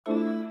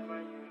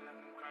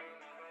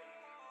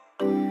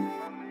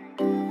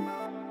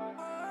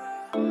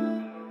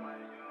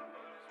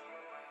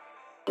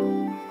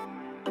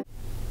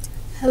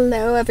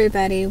Hello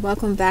everybody,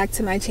 welcome back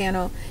to my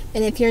channel,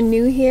 and if you're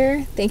new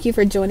here, thank you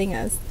for joining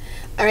us.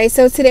 Alright,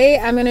 so today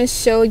I'm going to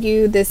show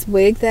you this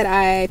wig that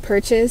I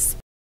purchased.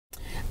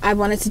 I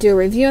wanted to do a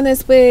review on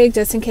this wig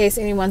just in case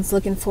anyone's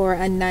looking for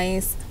a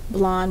nice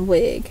blonde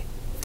wig.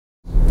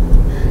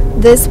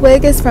 This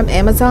wig is from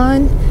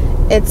Amazon.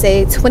 It's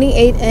a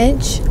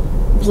 28-inch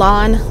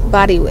blonde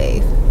body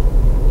wave.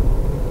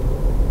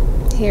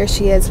 Here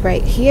she is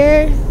right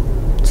here.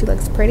 She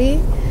looks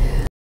pretty.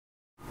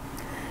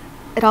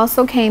 It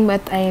also came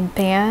with a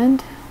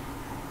band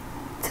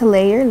to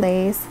lay your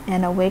lace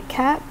and a wig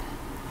cap,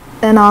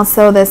 and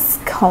also this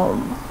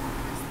comb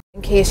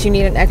in case you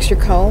need an extra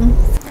comb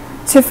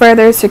to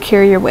further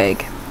secure your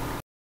wig.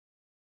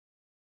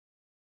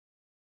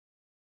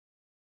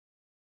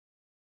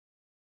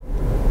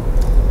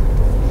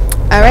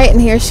 Alright, and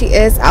here she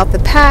is out the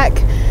pack.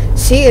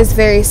 She is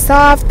very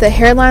soft. The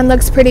hairline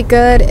looks pretty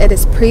good. It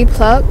is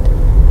pre-plucked.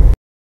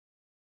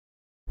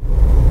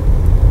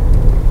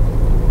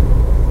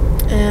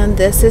 And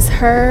this is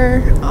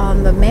her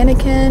on the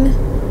mannequin.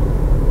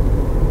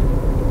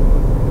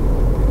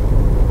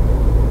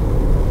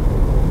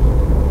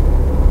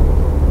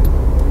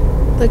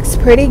 Looks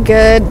pretty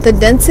good. The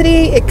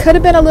density, it could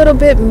have been a little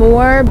bit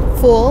more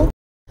full.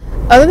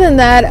 Other than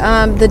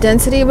that, the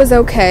density was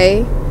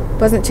okay.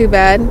 Wasn't too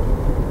bad.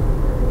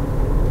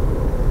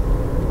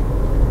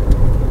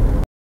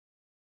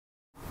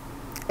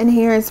 And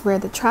here is where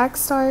the track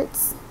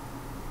starts.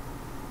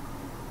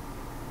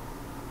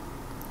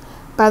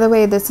 By the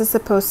way, this is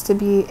supposed to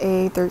be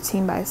a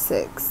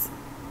 13x6.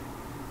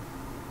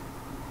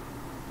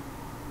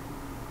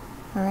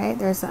 Alright,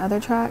 there's the other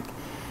track.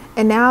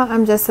 And now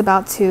I'm just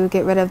about to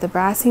get rid of the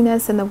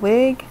brassiness in the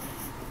wig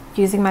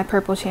using my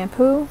purple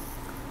shampoo.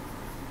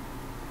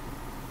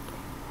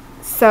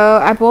 So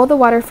I boiled the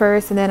water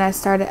first and then I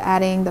started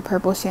adding the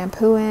purple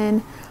shampoo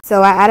in.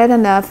 So I added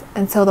enough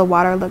until the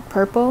water looked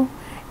purple,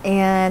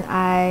 and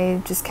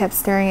I just kept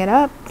stirring it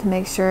up to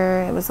make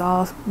sure it was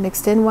all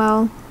mixed in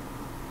well.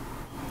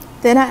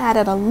 Then I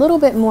added a little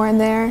bit more in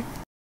there,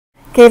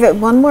 gave it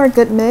one more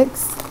good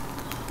mix.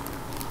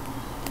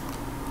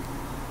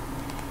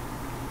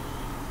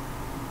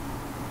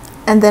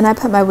 And then I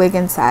put my wig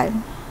inside.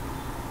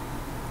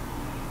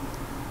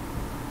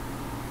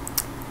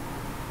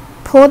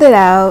 Pulled it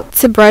out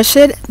to brush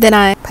it, then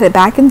I put it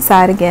back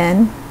inside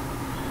again.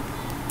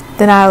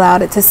 Then I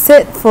allowed it to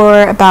sit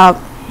for about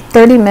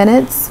 30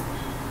 minutes.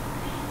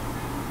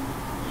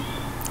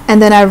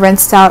 And then I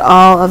rinsed out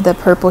all of the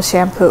purple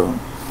shampoo.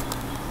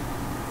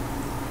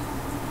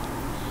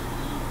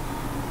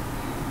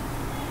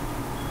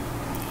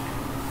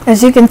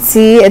 As you can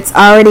see, it's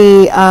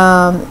already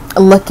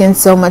looking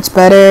so much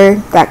better.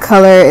 That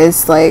color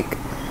is like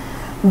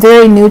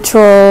very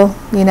neutral,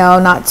 you know,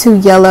 not too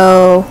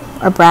yellow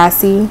or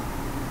brassy.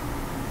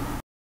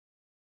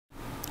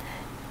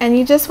 And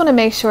you just want to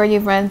make sure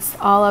you've rinsed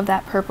all of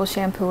that purple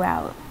shampoo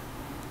out.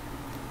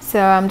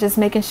 So I'm just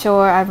making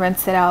sure I've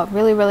rinsed it out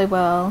really, really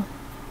well.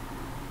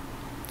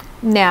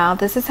 Now,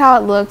 this is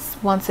how it looks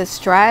once it's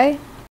dry.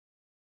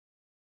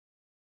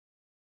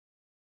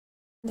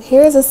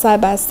 Here is a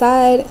side by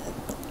side.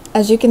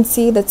 As you can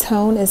see, the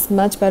tone is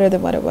much better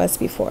than what it was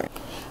before.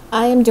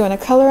 I am doing a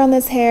color on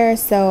this hair,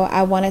 so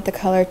I wanted the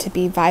color to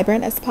be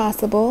vibrant as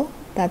possible.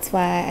 That's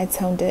why I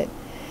toned it.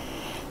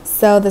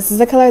 So this is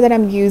the color that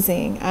I'm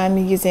using. I'm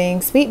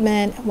using Sweet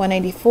Mint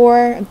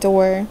 184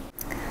 Adore.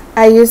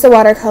 I used the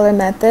watercolor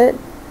method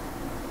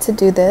to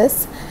do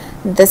this.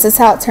 This is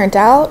how it turned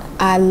out.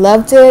 I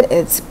loved it.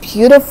 It's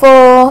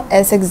beautiful.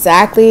 It's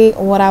exactly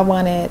what I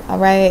wanted. All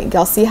right,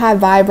 y'all see how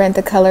vibrant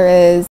the color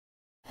is.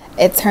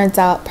 It turns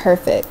out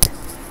perfect.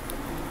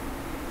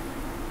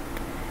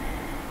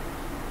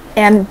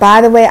 And by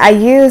the way, I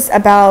used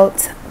about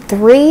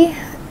 3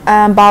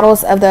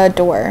 bottles of the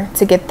Adore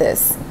to get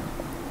this.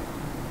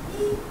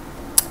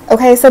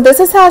 Okay, so this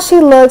is how she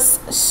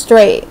looks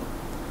straight.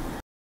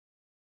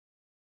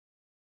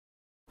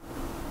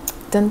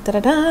 Dun, da, da,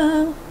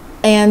 da.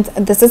 And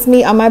this is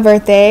me on my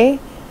birthday.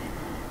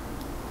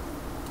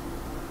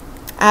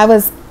 I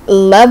was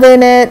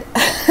loving it.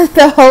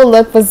 The whole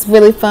look was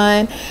really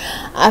fun.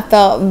 I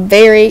felt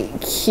very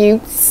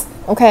cute,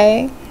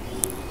 okay?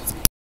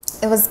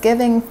 It was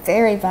giving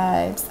fairy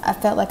vibes. I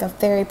felt like a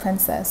fairy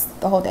princess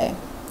the whole day.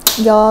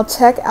 Y'all,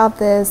 check out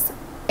this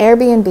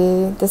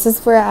Airbnb. This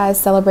is where I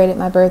celebrated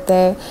my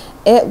birthday.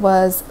 It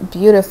was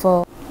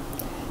beautiful.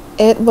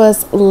 It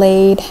was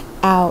laid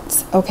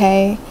out,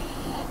 okay?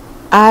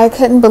 I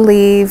couldn't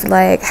believe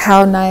like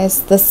how nice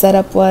the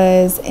setup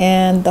was,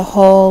 and the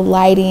whole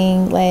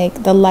lighting,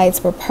 like the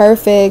lights were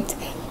perfect.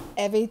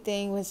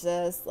 Everything was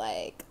just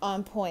like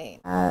on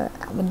point. I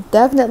would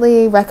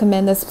definitely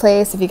recommend this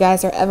place if you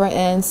guys are ever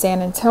in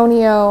San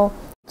Antonio.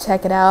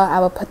 Check it out. I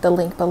will put the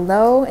link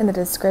below in the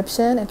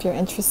description if you're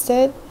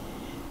interested.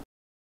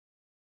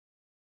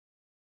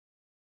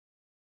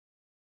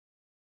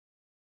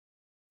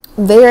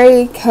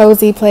 Very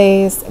cozy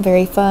place,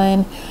 very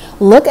fun.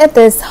 Look at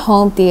this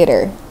home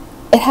theater.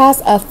 It has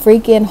a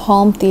freaking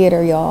home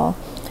theater, y'all.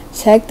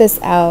 Check this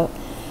out.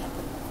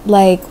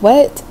 Like,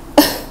 what?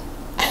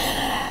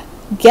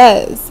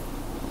 Yes.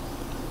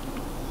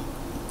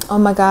 Oh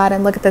my God,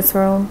 and look at this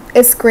room.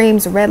 It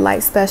screams red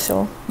light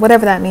special.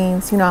 Whatever that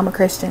means. You know, I'm a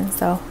Christian,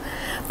 so.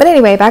 But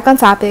anyway, back on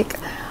topic.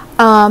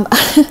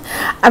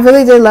 I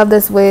really did love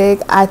this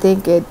wig. I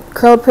think it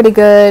curled pretty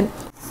good.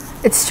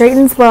 It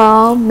straightens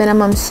well,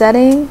 minimum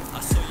shedding.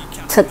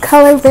 Took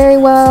color very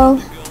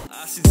well.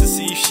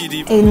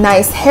 A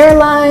nice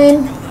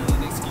hairline.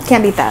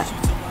 Can't beat that.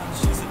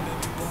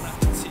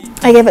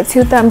 I give it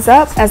 2 thumbs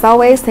up. As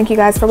always, thank you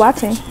guys for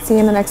watching. See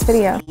you in the next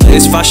video.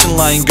 It's fashion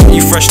line, got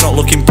you fresh, not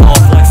looking poor.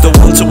 The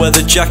one to wear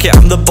the jacket,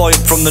 I'm the boy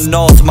from the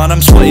north. Man,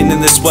 I'm sweating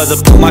in this weather,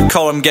 put my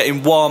collar, I'm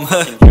getting warm.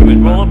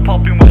 Roller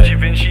popping with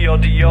Givenchy or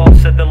Dior.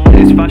 Said the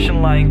latest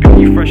fashion line, got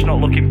you fresh, not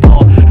looking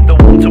poor. The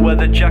one to wear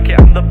the jacket,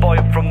 I'm the boy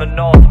from the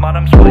north. Man,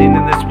 I'm sweating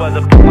in this weather,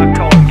 put my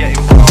collar, I'm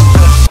getting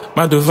warm.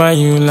 Mad over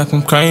you, like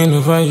I'm crying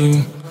over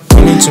you.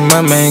 Coming to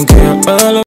my mind, girl, all